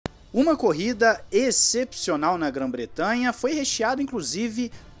Uma corrida excepcional na Grã-Bretanha, foi recheado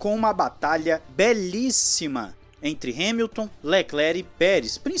inclusive com uma batalha belíssima entre Hamilton, Leclerc e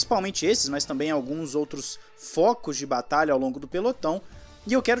Pérez, principalmente esses, mas também alguns outros focos de batalha ao longo do pelotão.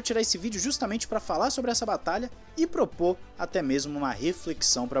 E eu quero tirar esse vídeo justamente para falar sobre essa batalha e propor até mesmo uma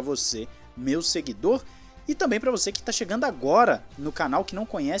reflexão para você, meu seguidor, e também para você que está chegando agora no canal, que não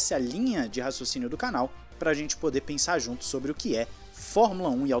conhece a linha de raciocínio do canal, para a gente poder pensar junto sobre o que é Fórmula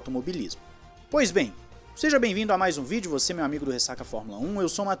 1 e automobilismo. Pois bem, seja bem-vindo a mais um vídeo, você meu amigo do Ressaca Fórmula 1, eu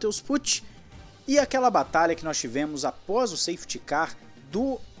sou o Matheus Pucci, e aquela batalha que nós tivemos após o safety car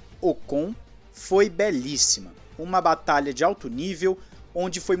do Ocon foi belíssima. Uma batalha de alto nível,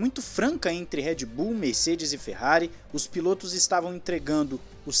 onde foi muito franca entre Red Bull, Mercedes e Ferrari, os pilotos estavam entregando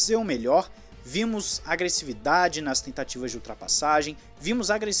o seu melhor, vimos agressividade nas tentativas de ultrapassagem, vimos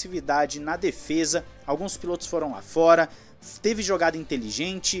agressividade na defesa, alguns pilotos foram lá fora, teve jogada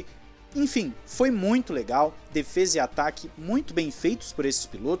inteligente, enfim, foi muito legal, defesa e ataque muito bem feitos por esses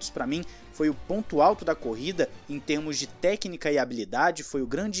pilotos, para mim foi o ponto alto da corrida em termos de técnica e habilidade, foi o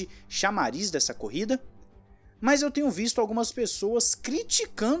grande chamariz dessa corrida. Mas eu tenho visto algumas pessoas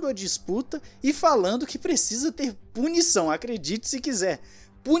criticando a disputa e falando que precisa ter punição, acredite se quiser,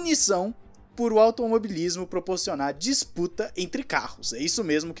 punição por o automobilismo proporcionar disputa entre carros, é isso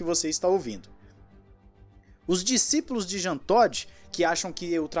mesmo que você está ouvindo. Os discípulos de Jean Todt, que acham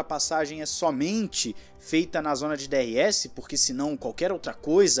que a ultrapassagem é somente feita na zona de DRS, porque senão qualquer outra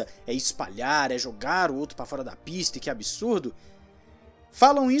coisa é espalhar, é jogar o outro para fora da pista e que absurdo,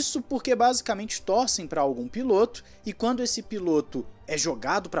 falam isso porque basicamente torcem para algum piloto e quando esse piloto é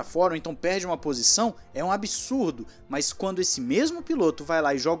jogado para fora ou então perde uma posição, é um absurdo, mas quando esse mesmo piloto vai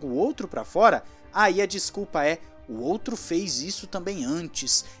lá e joga o outro para fora, aí a desculpa é: o outro fez isso também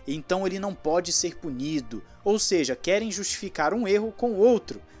antes, então ele não pode ser punido. Ou seja, querem justificar um erro com o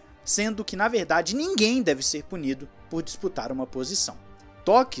outro, sendo que na verdade ninguém deve ser punido por disputar uma posição.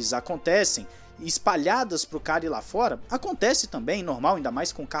 Toques acontecem, espalhadas para o cara ir lá fora, acontece também, normal, ainda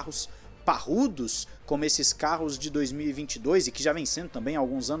mais com carros parrudos, como esses carros de 2022 e que já vem sendo também há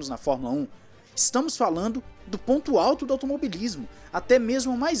alguns anos na Fórmula 1. Estamos falando do ponto alto do automobilismo, até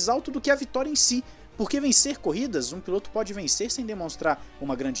mesmo mais alto do que a vitória em si, porque vencer corridas, um piloto pode vencer sem demonstrar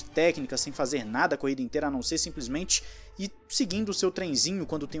uma grande técnica, sem fazer nada a corrida inteira, a não ser simplesmente ir seguindo o seu trenzinho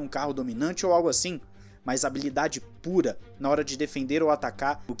quando tem um carro dominante ou algo assim. Mas habilidade pura na hora de defender ou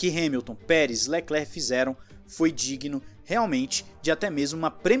atacar, o que Hamilton, Pérez, Leclerc fizeram foi digno realmente de até mesmo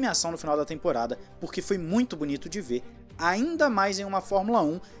uma premiação no final da temporada, porque foi muito bonito de ver, ainda mais em uma Fórmula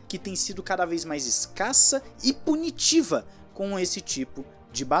 1 que tem sido cada vez mais escassa e punitiva com esse tipo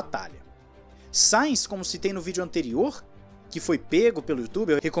de batalha. Sainz, como citei no vídeo anterior, que foi pego pelo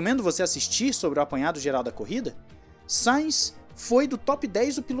YouTube, eu recomendo você assistir sobre o apanhado geral da corrida, Sainz foi do top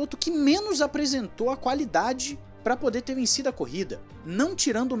 10 o piloto que menos apresentou a qualidade para poder ter vencido a corrida, não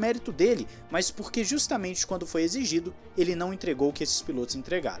tirando o mérito dele, mas porque justamente quando foi exigido, ele não entregou o que esses pilotos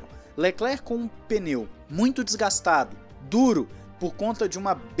entregaram. Leclerc com um pneu muito desgastado, duro, por conta de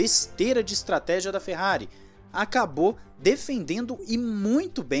uma besteira de estratégia da Ferrari, acabou defendendo e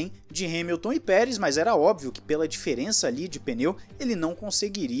muito bem de Hamilton e Pérez, mas era óbvio que pela diferença ali de pneu ele não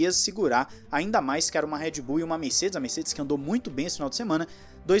conseguiria segurar, ainda mais que era uma Red Bull e uma Mercedes, a Mercedes que andou muito bem esse final de semana,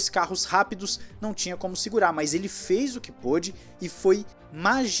 dois carros rápidos, não tinha como segurar, mas ele fez o que pôde e foi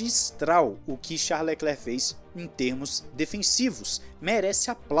magistral o que Charles Leclerc fez em termos defensivos,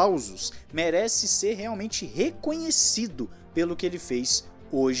 merece aplausos, merece ser realmente reconhecido pelo que ele fez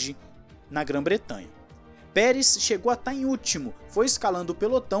hoje na Grã-Bretanha. Pérez chegou a estar em último, foi escalando o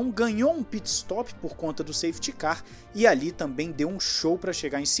pelotão, ganhou um pit stop por conta do safety car e ali também deu um show para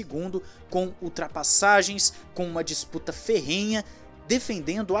chegar em segundo, com ultrapassagens, com uma disputa ferrenha,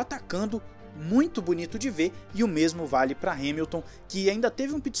 defendendo, atacando, muito bonito de ver, e o mesmo vale para Hamilton, que ainda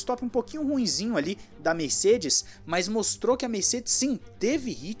teve um pit stop um pouquinho ruinzinho ali da Mercedes, mas mostrou que a Mercedes sim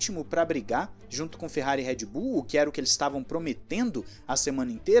teve ritmo para brigar junto com Ferrari e Red Bull, o que era o que eles estavam prometendo a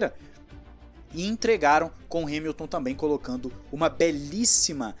semana inteira, e entregaram com Hamilton também colocando uma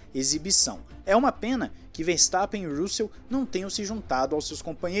belíssima exibição. É uma pena que Verstappen e Russell não tenham se juntado aos seus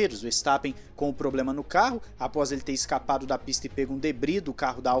companheiros. Verstappen com o problema no carro, após ele ter escapado da pista e pego um debris do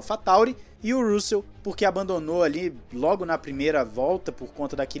carro da AlphaTauri, e o Russell porque abandonou ali logo na primeira volta por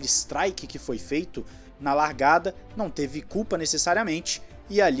conta daquele strike que foi feito na largada, não teve culpa necessariamente,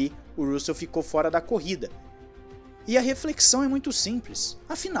 e ali o Russell ficou fora da corrida. E a reflexão é muito simples.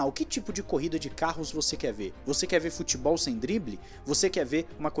 Afinal, que tipo de corrida de carros você quer ver? Você quer ver futebol sem drible? Você quer ver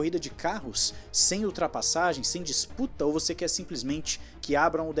uma corrida de carros sem ultrapassagem, sem disputa? Ou você quer simplesmente que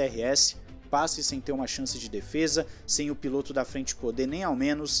abram o DRS, passe sem ter uma chance de defesa, sem o piloto da frente poder nem ao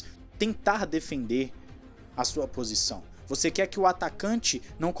menos tentar defender a sua posição. Você quer que o atacante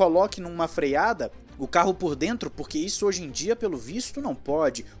não coloque numa freada o carro por dentro, porque isso hoje em dia, pelo visto, não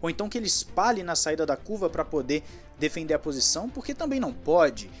pode. Ou então que ele espalhe na saída da curva para poder defender a posição, porque também não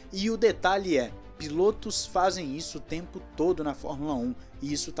pode. E o detalhe é, pilotos fazem isso o tempo todo na Fórmula 1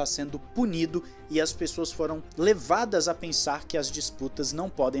 e isso está sendo punido e as pessoas foram levadas a pensar que as disputas não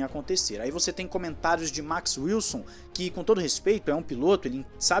podem acontecer. Aí você tem comentários de Max Wilson, que com todo respeito é um piloto, ele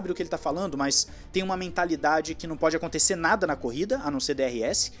sabe do que ele está falando, mas tem uma mentalidade que não pode acontecer nada na corrida, a não ser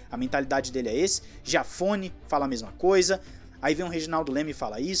DRS, a mentalidade dele é esse. Giafone fala a mesma coisa, aí vem o Reginaldo Leme e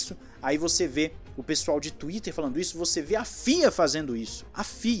fala isso, aí você vê o pessoal de Twitter falando isso, você vê a FIA fazendo isso, a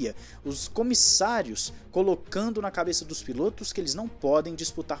FIA, os comissários colocando na cabeça dos pilotos que eles não podem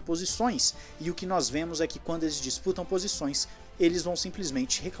disputar posições, e o que nós vemos é que quando eles disputam posições, eles vão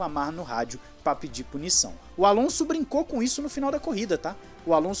simplesmente reclamar no rádio para pedir punição. O Alonso brincou com isso no final da corrida, tá?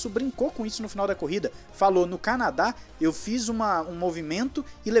 O Alonso brincou com isso no final da corrida, falou: no Canadá eu fiz um movimento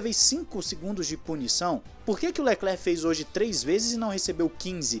e levei 5 segundos de punição. Por que o Leclerc fez hoje 3 vezes e não recebeu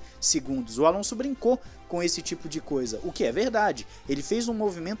 15 segundos? O Alonso brincou com esse tipo de coisa, o que é verdade. Ele fez um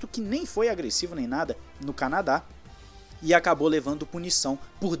movimento que nem foi agressivo nem nada no Canadá e acabou levando punição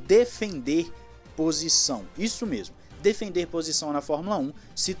por defender posição. Isso mesmo, defender posição na Fórmula 1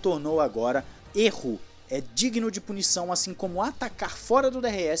 se tornou agora erro. É digno de punição, assim como atacar fora do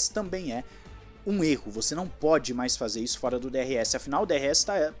DRS também é um erro. Você não pode mais fazer isso fora do DRS, afinal o DRS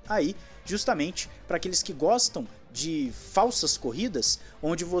está aí justamente para aqueles que gostam de falsas corridas,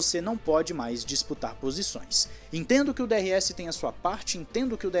 onde você não pode mais disputar posições. Entendo que o DRS tem a sua parte,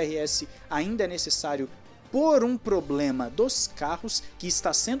 entendo que o DRS ainda é necessário por um problema dos carros que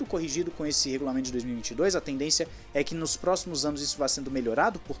está sendo corrigido com esse regulamento de 2022. A tendência é que nos próximos anos isso vá sendo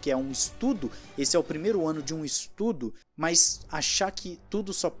melhorado, porque é um estudo, esse é o primeiro ano de um estudo, mas achar que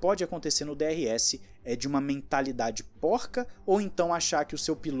tudo só pode acontecer no DRS é de uma mentalidade porca, ou então achar que o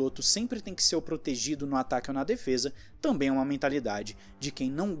seu piloto sempre tem que ser o protegido no ataque ou na defesa, também é uma mentalidade de quem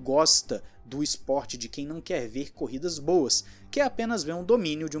não gosta do esporte, de quem não quer ver corridas boas, quer apenas ver um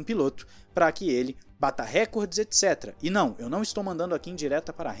domínio de um piloto para que ele bata recordes, etc. E não, eu não estou mandando aqui em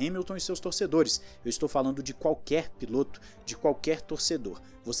direta para Hamilton e seus torcedores, eu estou falando de qualquer piloto, de qualquer torcedor.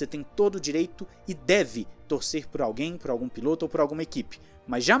 Você tem todo o direito e deve torcer por alguém, por algum piloto ou por alguma equipe,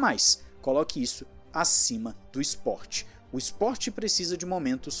 mas jamais coloque isso acima do esporte. O esporte precisa de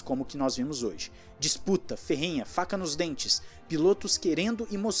momentos como o que nós vimos hoje. Disputa, ferrenha, faca nos dentes, pilotos querendo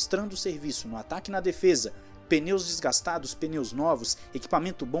e mostrando serviço no ataque e na defesa, pneus desgastados, pneus novos,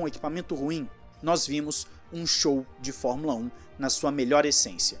 equipamento bom, equipamento ruim. Nós vimos um show de Fórmula 1 na sua melhor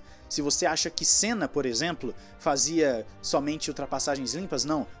essência. Se você acha que Senna, por exemplo, fazia somente ultrapassagens limpas,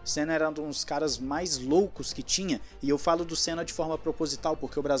 não. Senna era um dos caras mais loucos que tinha, e eu falo do Senna de forma proposital,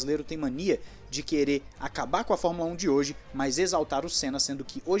 porque o brasileiro tem mania de querer acabar com a Fórmula 1 de hoje, mas exaltar o Senna, sendo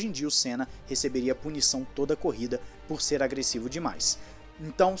que hoje em dia o Senna receberia punição toda a corrida por ser agressivo demais.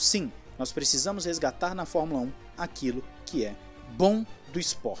 Então, sim, nós precisamos resgatar na Fórmula 1 aquilo que é bom do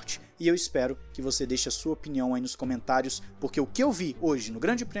esporte. E eu espero que você deixe a sua opinião aí nos comentários, porque o que eu vi hoje no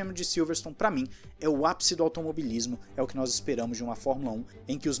Grande Prêmio de Silverstone, para mim, é o ápice do automobilismo, é o que nós esperamos de uma Fórmula 1,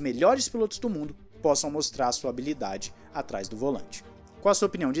 em que os melhores pilotos do mundo possam mostrar a sua habilidade atrás do volante. Qual a sua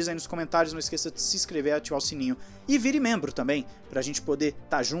opinião? Diz aí nos comentários, não esqueça de se inscrever, ativar o sininho e vire membro também, pra gente poder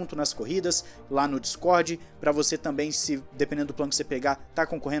estar junto nas corridas, lá no Discord, pra você também, se dependendo do plano que você pegar, tá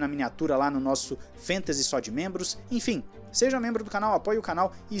concorrendo à miniatura lá no nosso Fantasy só de membros. Enfim, seja membro do canal, apoie o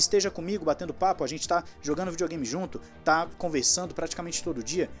canal e esteja comigo batendo papo, a gente tá jogando videogame junto, tá conversando praticamente todo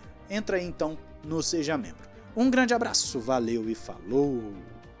dia. Entra aí então no Seja Membro. Um grande abraço, valeu e falou!